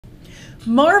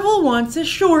Marvel wants a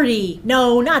shorty.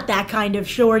 No, not that kind of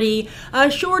shorty. A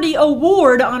Shorty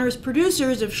Award honors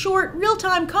producers of short,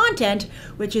 real-time content,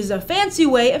 which is a fancy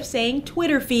way of saying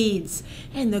Twitter feeds.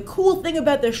 And the cool thing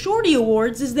about the Shorty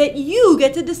Awards is that you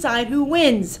get to decide who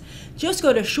wins. Just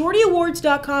go to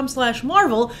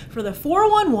shortyawards.com/Marvel for the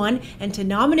 411 and to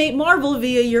nominate Marvel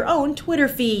via your own Twitter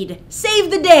feed.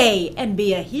 Save the day and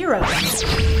be a hero.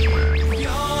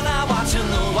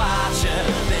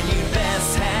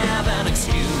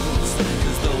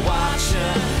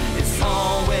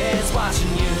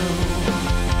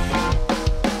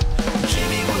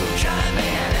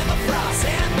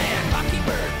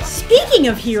 Speaking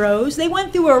of heroes, they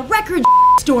went through a record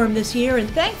storm this year and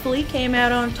thankfully came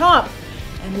out on top.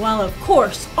 And while of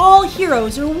course all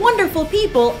heroes are wonderful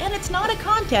people and it's not a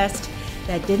contest,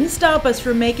 that didn't stop us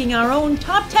from making our own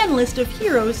top 10 list of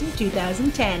heroes in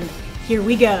 2010. Here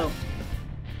we go.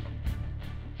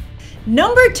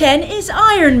 Number 10 is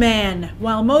Iron Man.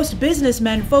 While most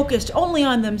businessmen focused only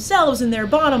on themselves and their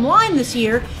bottom line this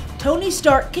year, Tony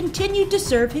Stark continued to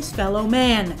serve his fellow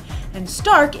man. And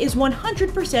Stark is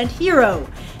 100% hero.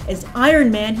 As Iron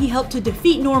Man, he helped to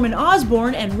defeat Norman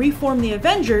Osborn and reform the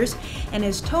Avengers, and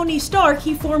as Tony Stark,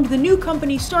 he formed the new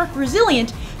company Stark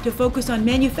Resilient to focus on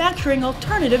manufacturing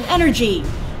alternative energy.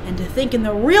 And to think in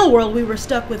the real world we were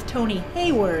stuck with Tony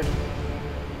Hayward.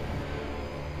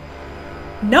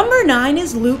 Number 9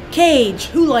 is Luke Cage,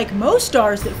 who, like most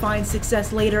stars that find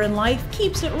success later in life,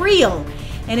 keeps it real.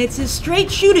 And it's his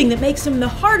straight shooting that makes him the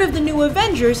heart of the new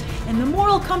Avengers and the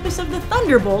moral compass of the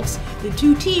Thunderbolts, the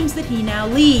two teams that he now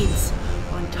leads.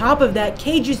 On top of that,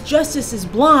 Cage's justice is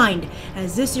blind,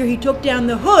 as this year he took down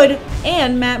the Hood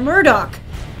and Matt Murdock.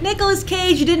 Nicolas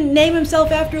Cage didn't name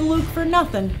himself after Luke for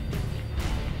nothing.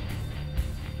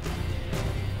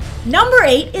 Number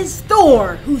 8 is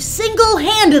Thor, who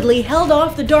single-handedly held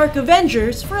off the Dark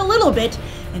Avengers for a little bit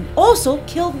and also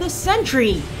killed the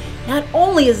Sentry. Not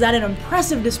only is that an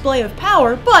impressive display of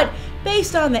power, but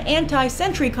based on the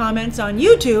anti-Sentry comments on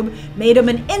YouTube, made him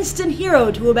an instant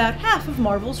hero to about half of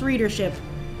Marvel's readership.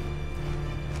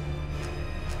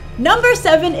 Number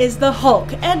 7 is the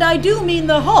Hulk, and I do mean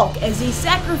the Hulk, as he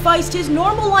sacrificed his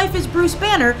normal life as Bruce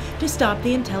Banner to stop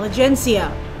the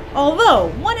intelligentsia. Although,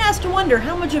 one has to wonder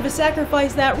how much of a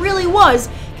sacrifice that really was,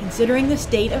 considering the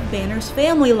state of Banner's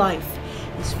family life.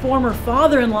 His former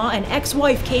father-in-law and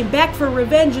ex-wife came back for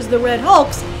revenge as the Red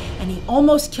Hulks, and he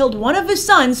almost killed one of his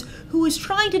sons who was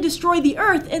trying to destroy the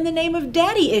Earth in the name of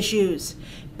daddy issues.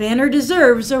 Banner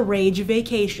deserves a rage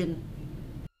vacation.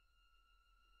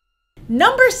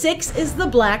 Number 6 is the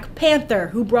Black Panther,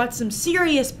 who brought some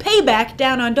serious payback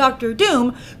down on Dr.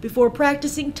 Doom before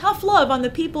practicing tough love on the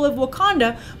people of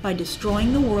Wakanda by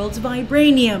destroying the world's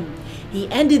vibranium. He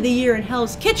ended the year in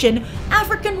Hell's Kitchen,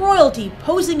 African royalty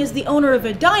posing as the owner of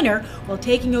a diner while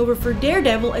taking over for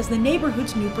Daredevil as the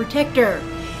neighborhood's new protector.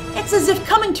 It's as if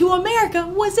Coming to America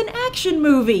was an action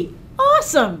movie.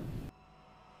 Awesome!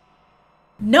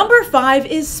 Number 5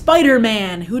 is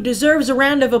Spider-Man, who deserves a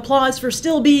round of applause for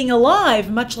still being alive,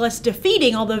 much less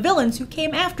defeating all the villains who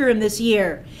came after him this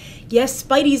year. Yes,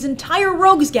 Spidey's entire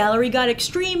rogues gallery got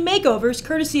extreme makeovers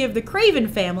courtesy of the Craven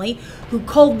family, who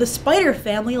culled the Spider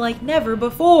family like never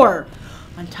before.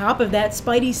 On top of that,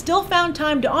 Spidey still found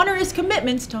time to honor his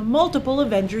commitments to multiple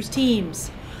Avengers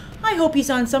teams. I hope he's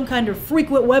on some kind of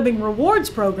frequent webbing rewards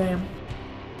program.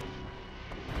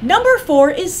 Number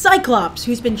 4 is Cyclops,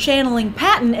 who's been channeling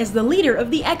Patton as the leader of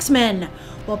the X-Men.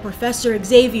 While Professor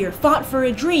Xavier fought for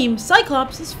a dream,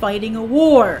 Cyclops is fighting a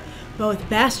war. Both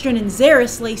Bastion and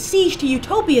Xeris lay siege to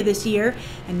Utopia this year,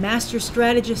 and master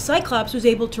strategist Cyclops was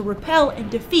able to repel and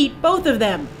defeat both of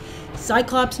them.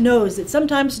 Cyclops knows that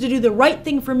sometimes to do the right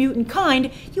thing for mutant kind,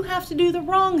 you have to do the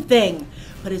wrong thing.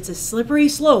 But it's a slippery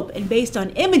slope, and based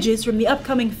on images from the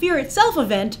upcoming Fear Itself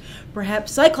event,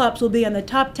 perhaps Cyclops will be on the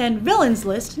top 10 villains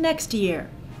list next year.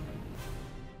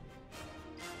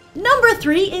 Number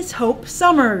 3 is Hope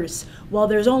Summers. While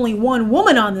there's only one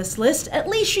woman on this list, at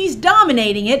least she's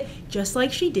dominating it, just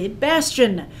like she did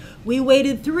Bastion. We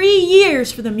waited 3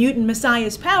 years for the mutant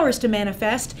messiah's powers to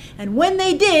manifest, and when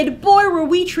they did, boy were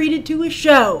we treated to a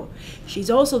show. She's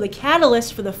also the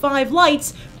catalyst for the 5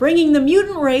 Lights, bringing the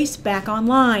mutant race back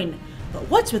online. But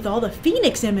what's with all the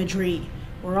Phoenix imagery?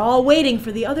 We're all waiting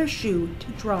for the other shoe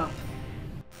to drop.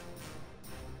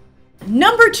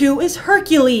 Number 2 is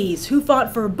Hercules, who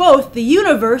fought for both the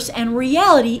universe and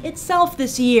reality itself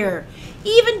this year.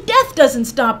 Even death doesn't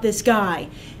stop this guy.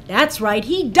 That's right,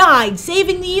 he died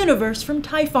saving the universe from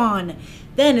Typhon.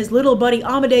 Then his little buddy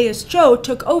Amadeus Cho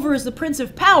took over as the Prince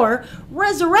of Power,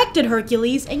 resurrected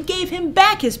Hercules, and gave him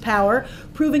back his power,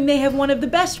 proving they have one of the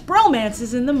best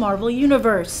bromances in the Marvel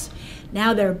Universe.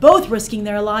 Now they're both risking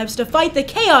their lives to fight the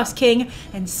Chaos King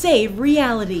and save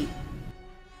reality.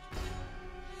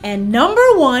 And number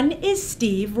 1 is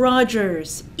Steve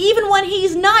Rogers. Even when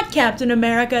he's not Captain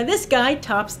America, this guy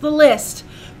tops the list.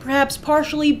 Perhaps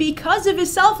partially because of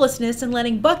his selflessness in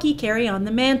letting Bucky carry on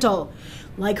the mantle.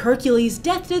 Like Hercules,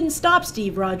 death didn't stop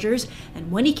Steve Rogers,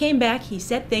 and when he came back, he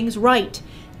set things right.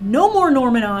 No more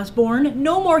Norman Osborn,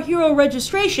 no more hero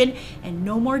registration, and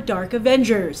no more Dark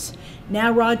Avengers.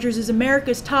 Now Rogers is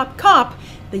America's top cop,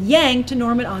 the yang to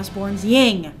Norman Osborn's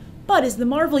yin. But is the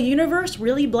Marvel Universe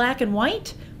really black and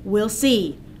white? We'll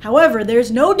see. However,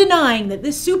 there's no denying that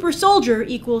this super soldier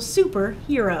equals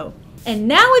superhero. And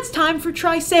now it's time for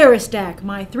Tricerastack,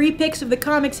 my 3 picks of the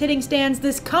comics hitting stands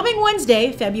this coming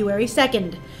Wednesday, February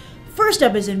 2nd. First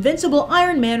up is Invincible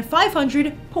Iron Man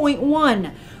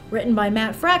 500.1, written by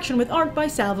Matt Fraction with art by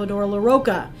Salvador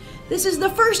LaRocca. This is the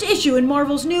first issue in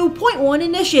Marvel's new Point One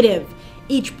initiative.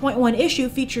 Each Point One issue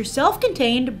features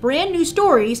self-contained, brand new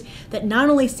stories that not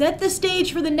only set the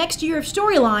stage for the next year of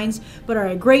storylines, but are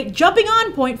a great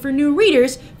jumping-on point for new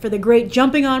readers for the great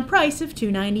jumping-on price of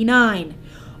 $2.99.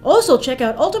 Also check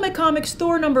out Ultimate Comics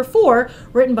Thor number 4,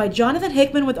 written by Jonathan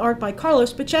Hickman with art by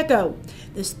Carlos Pacheco.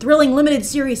 This thrilling limited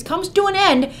series comes to an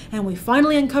end, and we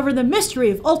finally uncover the mystery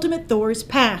of Ultimate Thor's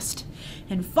past.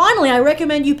 And finally, I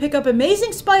recommend you pick up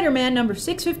Amazing Spider-Man number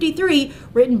 653,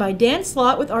 written by Dan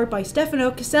Slott with art by Stefano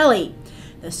Caselli.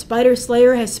 The Spider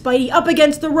Slayer has Spidey up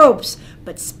against the ropes,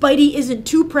 but Spidey isn't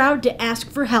too proud to ask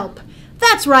for help.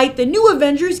 That's right, the new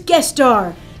Avengers guest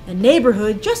star. The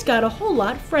neighborhood just got a whole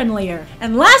lot friendlier.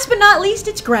 And last but not least,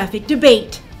 it's Graphic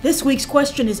Debate. This week's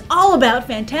question is all about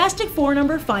Fantastic Four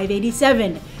number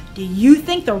 587. Do you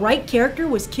think the right character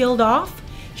was killed off?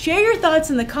 Share your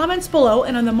thoughts in the comments below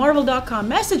and on the Marvel.com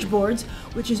message boards,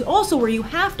 which is also where you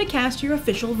have to cast your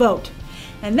official vote.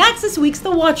 And that's this week's The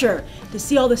Watcher. To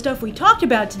see all the stuff we talked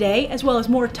about today, as well as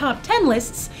more top 10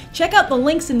 lists, check out the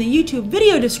links in the YouTube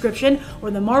video description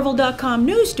or the Marvel.com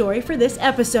news story for this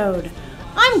episode.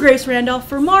 I'm Grace Randolph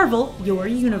for Marvel, Your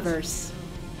Universe.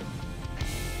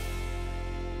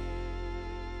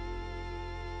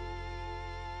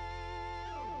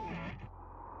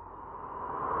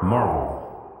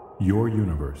 Marvel, Your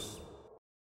Universe.